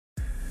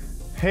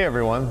Hey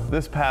everyone,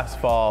 this past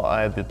fall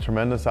I had the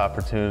tremendous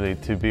opportunity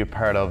to be a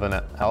part of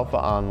an Alpha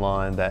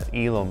Online that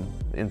Elim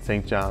in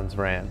St. John's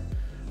ran.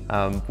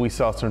 We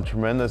saw some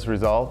tremendous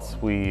results.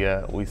 We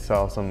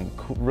saw some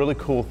really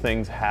cool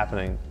things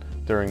happening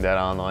during that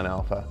online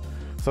Alpha.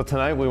 So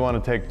tonight we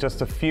want to take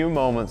just a few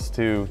moments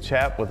to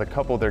chat with a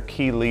couple of their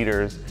key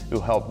leaders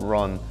who helped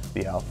run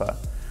the Alpha.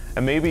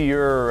 And maybe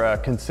you're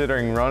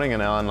considering running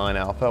an online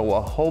Alpha.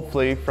 Well,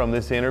 hopefully from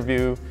this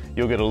interview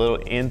you'll get a little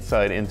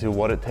insight into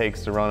what it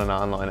takes to run an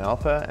online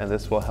Alpha, and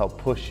this will help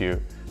push you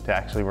to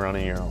actually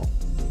running your own.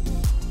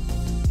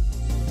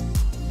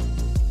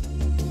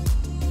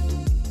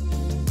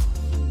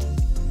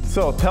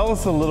 So tell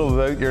us a little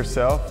about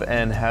yourself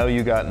and how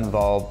you got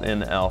involved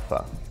in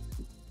Alpha.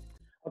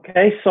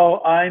 Okay,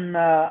 so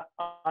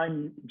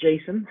I'm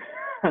Jason,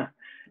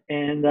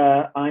 and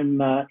I'm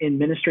in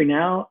ministry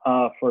now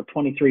for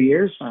 23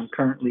 years. I'm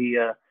currently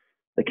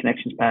the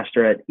Connections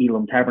Pastor at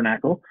Elim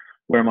Tabernacle,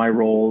 where my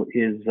role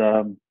is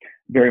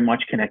very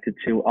much connected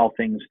to all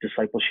things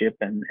discipleship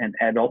and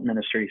adult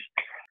ministries.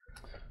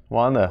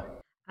 Wanda.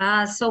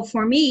 So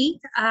for me,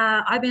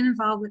 I've been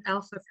involved with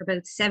Alpha for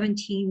about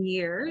 17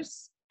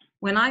 years.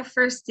 When I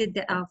first did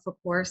the Alpha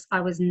course, I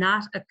was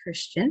not a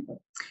Christian,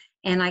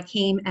 and I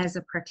came as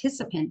a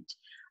participant.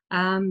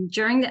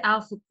 During the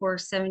Alpha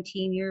course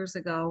 17 years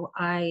ago,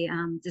 I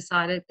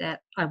decided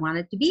that I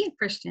wanted to be a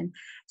Christian.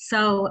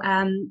 So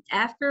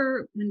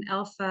after when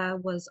Alpha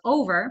was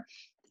over,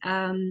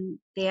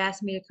 they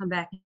asked me to come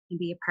back and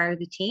be a part of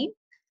the team.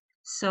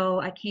 So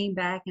I came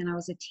back and I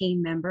was a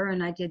team member,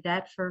 and I did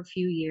that for a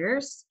few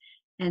years.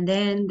 And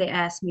then they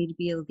asked me to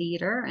be a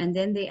leader, and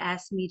then they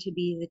asked me to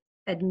be the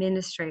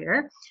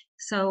administrator.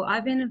 So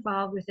I've been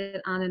involved with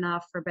it on and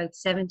off for about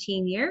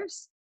 17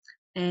 years.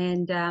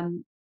 And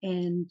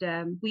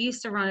we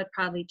used to run it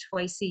probably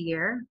twice a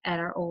year at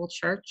our old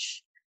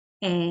church.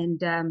 And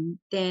then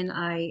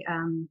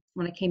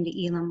when I came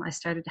to Elim, I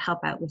started to help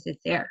out with it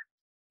there.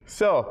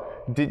 So,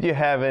 did you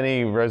have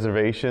any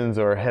reservations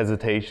or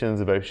hesitations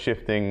about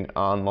shifting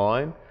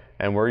online,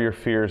 and were your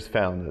fears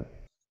founded?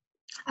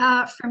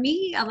 For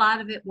me, a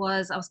lot of it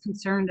was I was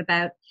concerned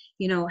about,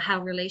 how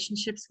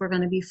relationships were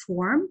going to be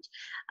formed,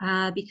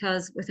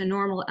 because with a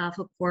normal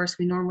Alpha course,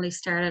 we normally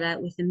started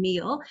out with a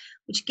meal,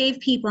 which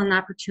gave people an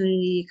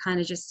opportunity to kind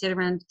of just sit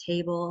around the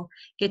table,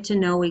 get to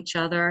know each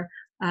other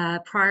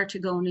prior to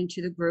going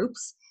into the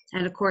groups.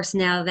 And of course,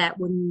 now that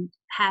wouldn't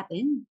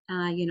happen,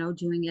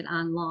 doing it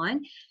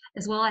online.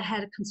 As well, I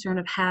had a concern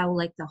of how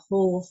the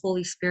whole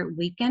Holy Spirit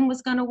weekend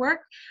was going to work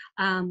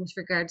with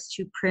regards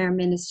to prayer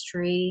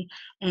ministry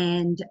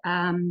and,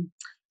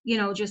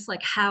 just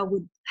how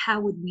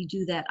would we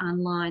do that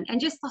online, and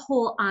just the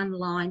whole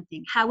online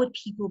thing. How would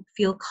people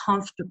feel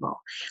comfortable?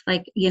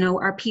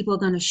 Are people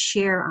going to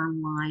share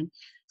online?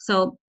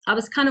 So I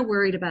was kind of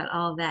worried about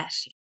all that.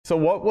 So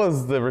what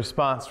was the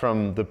response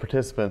from the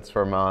participants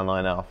from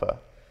Online Alpha?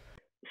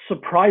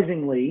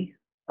 Surprisingly,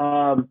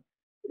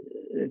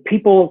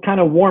 people kind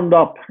of warmed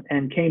up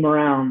and came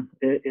around,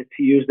 to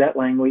use that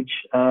language,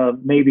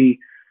 maybe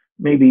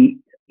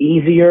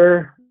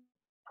easier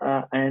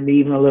and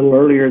even a little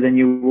earlier than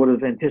you would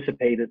have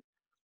anticipated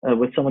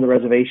with some of the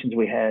reservations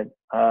we had.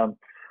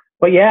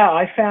 But yeah,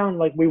 I found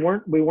we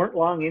weren't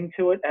long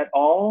into it at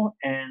all,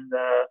 and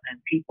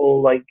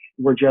people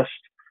were just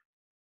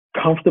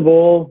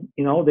comfortable.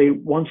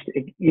 Once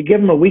you give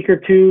them a week or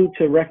two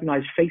to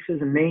recognize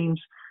faces and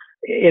names,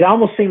 it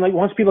almost seemed like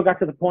once people got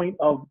to the point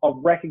of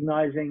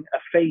recognizing a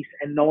face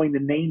and knowing the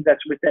name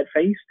that's with that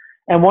face.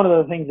 And one of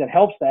the things that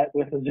helps that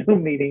with a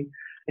Zoom meeting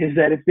is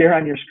that it's there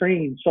on your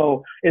screen.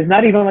 So it's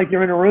not even like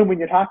you're in a room when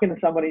you're talking to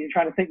somebody, you're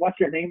trying to think, what's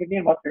their name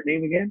again? What's their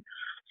name again?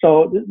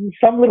 So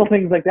some little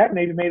things like that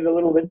maybe made it a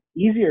little bit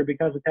easier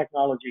because of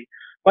technology.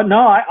 But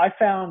no, I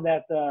found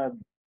that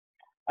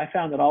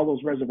all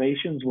those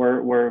reservations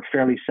were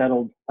fairly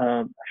settled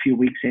a few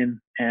weeks in,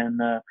 and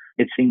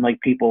it seemed like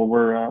people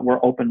were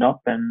opened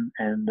up and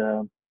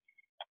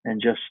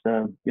just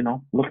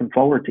looking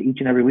forward to each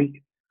and every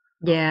week.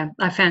 Yeah,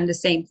 I found the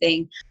same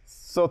thing.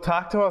 So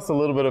talk to us a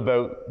little bit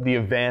about the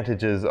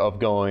advantages of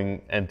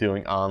going and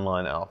doing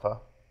online Alpha.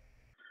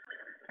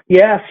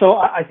 Yeah, so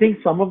I think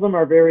some of them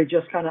are very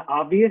just kind of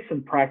obvious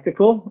and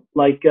practical.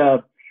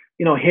 Here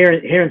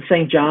in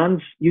St.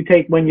 John's, you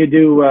take when you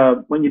do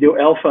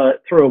Alpha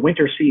through a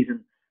winter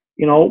season.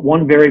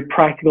 One very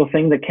practical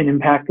thing that can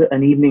impact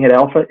an evening at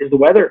Alpha is the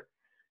weather,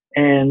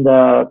 and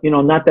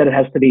not that it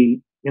has to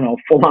be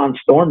full on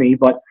stormy,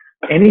 but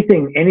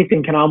anything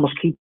can almost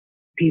keep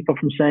people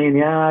from saying,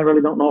 yeah, I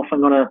really don't know if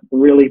I'm going to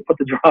really put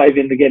the drive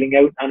into getting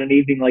out on an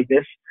evening like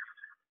this.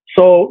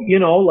 So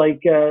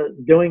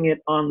doing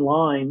it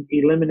online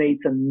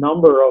eliminates a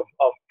number of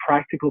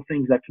practical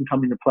things that can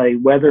come into play.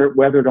 Weather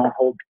don't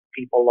hold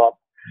people up.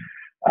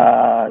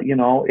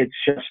 It's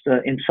just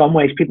in some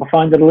ways people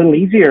find it a little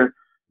easier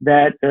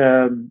that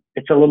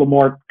it's a little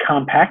more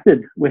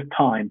compacted with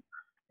time,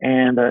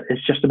 and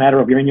it's just a matter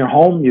of you're in your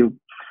home, you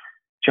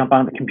jump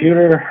on the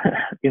computer,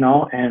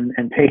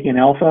 and take an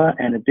Alpha,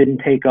 and it didn't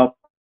take up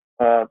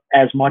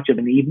as much of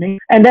an evening,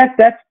 and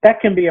that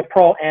can be a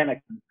pro and a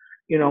con.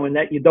 and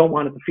that you don't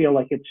want it to feel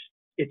like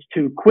it's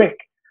too quick.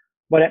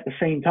 But at the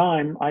same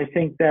time, I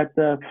think that,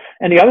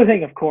 and the other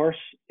thing, of course,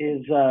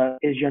 is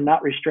you're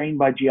not restrained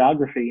by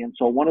geography. And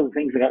so one of the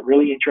things that got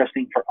really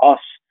interesting for us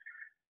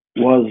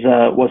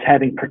was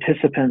having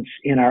participants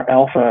in our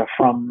Alpha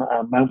from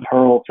Mount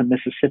Pearl to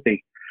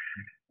Mississippi.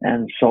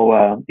 And so,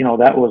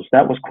 that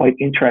was quite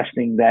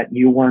interesting that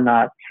you were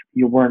not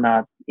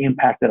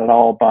impacted at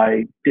all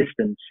by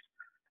distance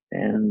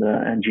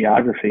and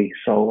geography.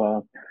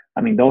 So,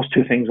 those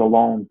two things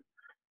alone,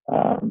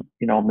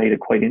 made it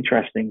quite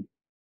interesting.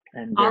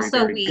 And very,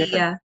 Also, very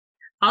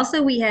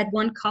different. we had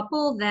one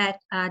couple that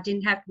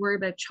didn't have to worry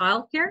about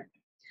childcare,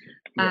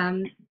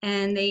 and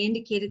they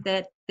indicated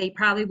that they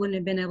probably wouldn't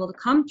have been able to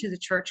come to the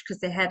church because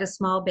they had a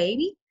small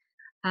baby.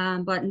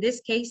 But in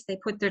this case, they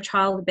put their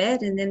child to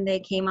bed and then they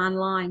came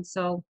online.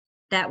 So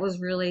that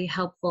was really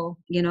helpful,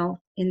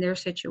 in their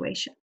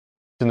situation.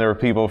 And there were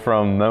people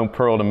from Mount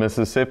Pearl to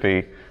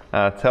Mississippi.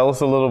 Tell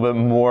us a little bit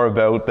more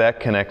about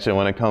that connection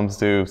when it comes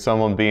to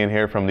someone being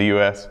here from the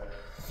U.S.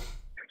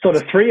 So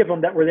the three of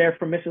them that were there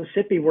from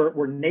Mississippi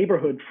were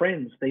neighborhood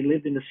friends. They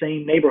lived in the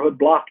same neighborhood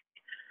block.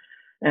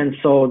 And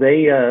so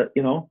they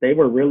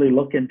were really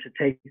looking to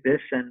take this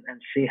and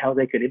see how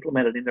they could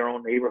implement it in their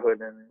own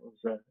neighborhood. And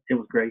it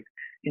was great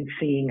in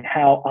seeing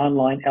how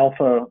online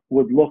Alpha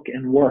would look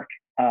and work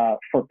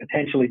for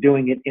potentially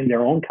doing it in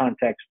their own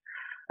context.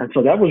 And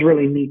so that was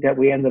really neat that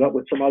we ended up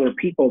with some other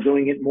people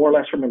doing it more or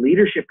less from a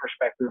leadership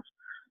perspective,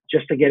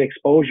 just to get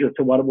exposure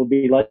to what it would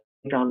be like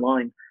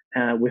online,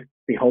 with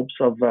the hopes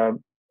of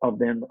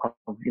them,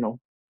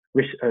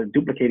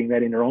 duplicating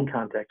that in their own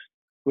context,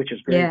 which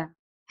is great. Yeah.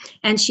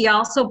 And she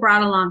also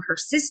brought along her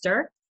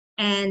sister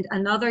and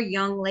another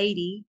young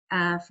lady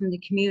from the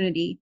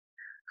community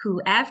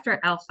who, after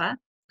Alpha,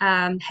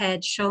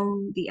 had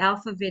shown the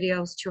Alpha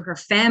videos to her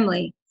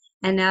family,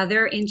 and now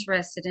they're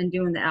interested in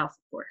doing the Alpha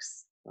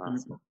course.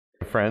 Awesome.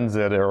 Friends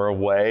that are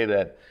away,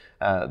 that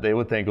they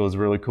would think it was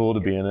really cool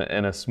to be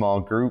in a small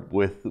group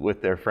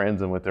with their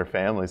friends and with their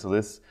family. So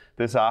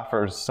this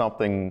offers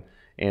something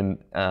in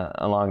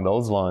along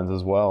those lines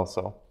as well.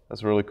 So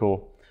that's really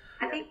cool.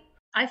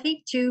 I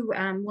think too,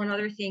 one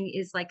other thing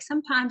is, like,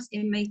 sometimes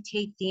it may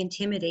take the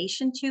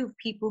intimidation too of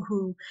people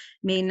who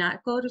may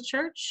not go to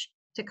church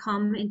to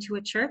come into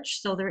a church,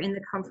 so they're in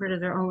the comfort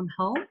of their own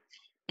home,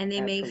 and they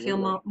may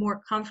feel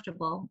more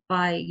comfortable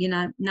by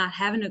not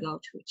having to go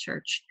to a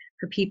church,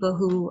 for people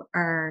who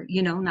are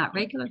not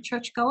regular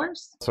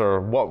churchgoers. So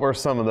what were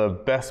some of the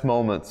best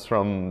moments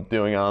from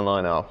doing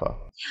online Alpha?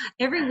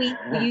 Every week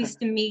we used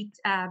to meet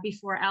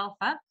before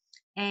Alpha.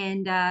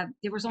 And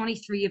there was only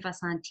 3 of us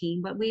on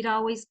team, but we'd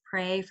always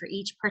pray for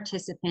each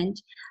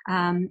participant.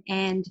 There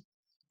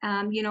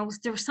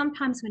were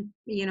sometimes when,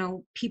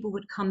 people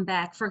would come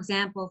back. For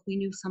example, if we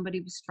knew somebody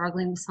was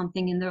struggling with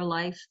something in their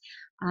life,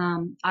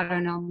 I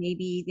don't know,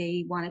 maybe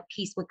they wanted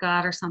peace with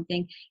God or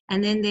something,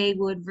 and then they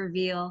would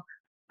reveal,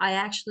 I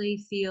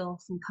actually feel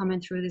from coming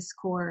through this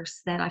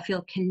course that I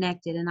feel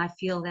connected, and I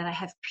feel that I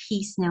have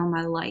peace now in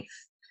my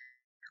life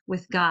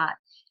with God.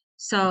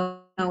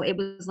 So it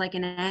was like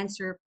an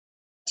answer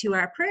to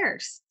our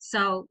prayers.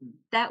 So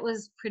that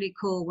was pretty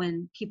cool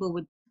when people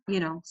would,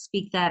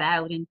 speak that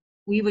out, and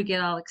we would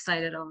get all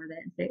excited over that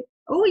and say,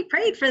 oh, we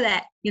prayed for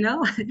that,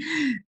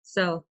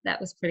 So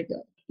that was pretty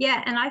good.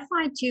 Yeah. And I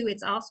find too,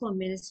 it's also a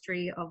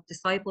ministry of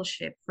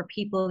discipleship for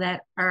people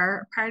that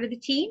are part of the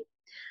team.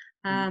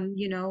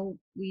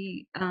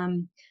 We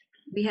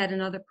had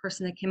another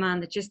person that came on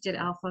that just did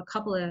Alpha a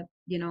couple of,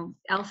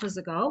 Alphas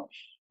ago,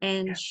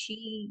 and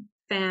she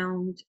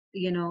found,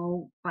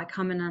 by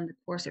coming on the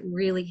course, it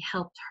really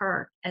helped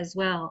her as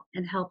well,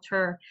 and helped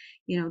her,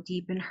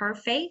 deepen her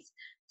faith.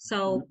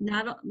 So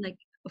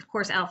of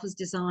course, Alpha is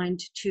designed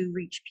to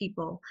reach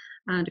people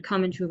to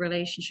come into a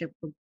relationship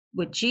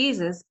with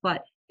Jesus,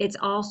 but it's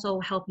also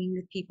helping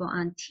the people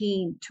on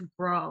team to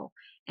grow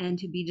and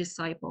to be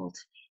discipled.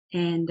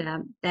 And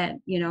that,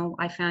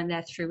 I found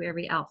that through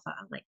every Alpha,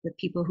 like the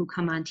people who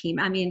come on team.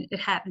 I mean, it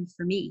happened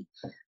for me.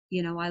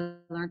 I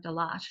learned a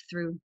lot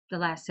through the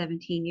last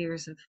 17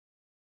 years of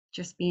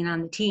just being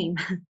on the team.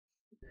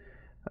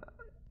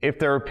 If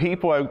there are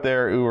people out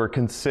there who are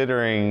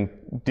considering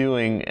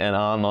doing an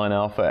online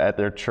Alpha at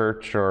their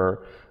church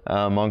or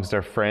amongst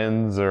their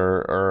friends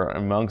or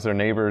amongst their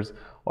neighbors,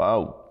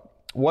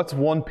 what's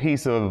one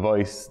piece of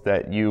advice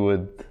that you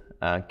would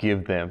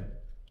give them?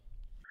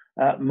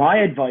 My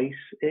advice,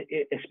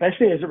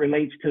 especially as it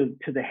relates to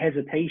the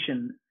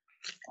hesitation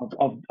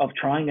of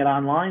trying it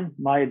online,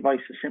 my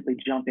advice is simply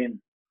jump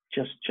in.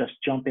 Just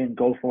jump in,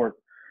 go for it,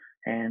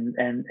 and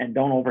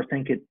don't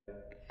overthink it. I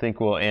think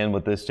we'll end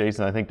with this,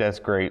 Jason. I think that's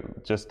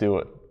great. Just do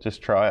it.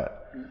 Just try it.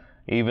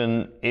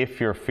 Even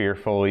if you're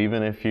fearful,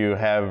 even if you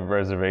have a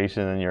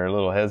reservation and you're a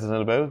little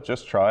hesitant about it,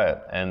 just try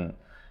it. And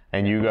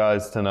you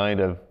guys tonight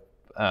have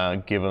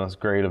given us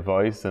great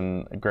advice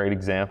and great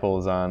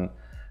examples on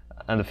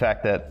the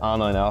fact that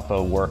online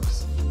Alpha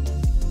works.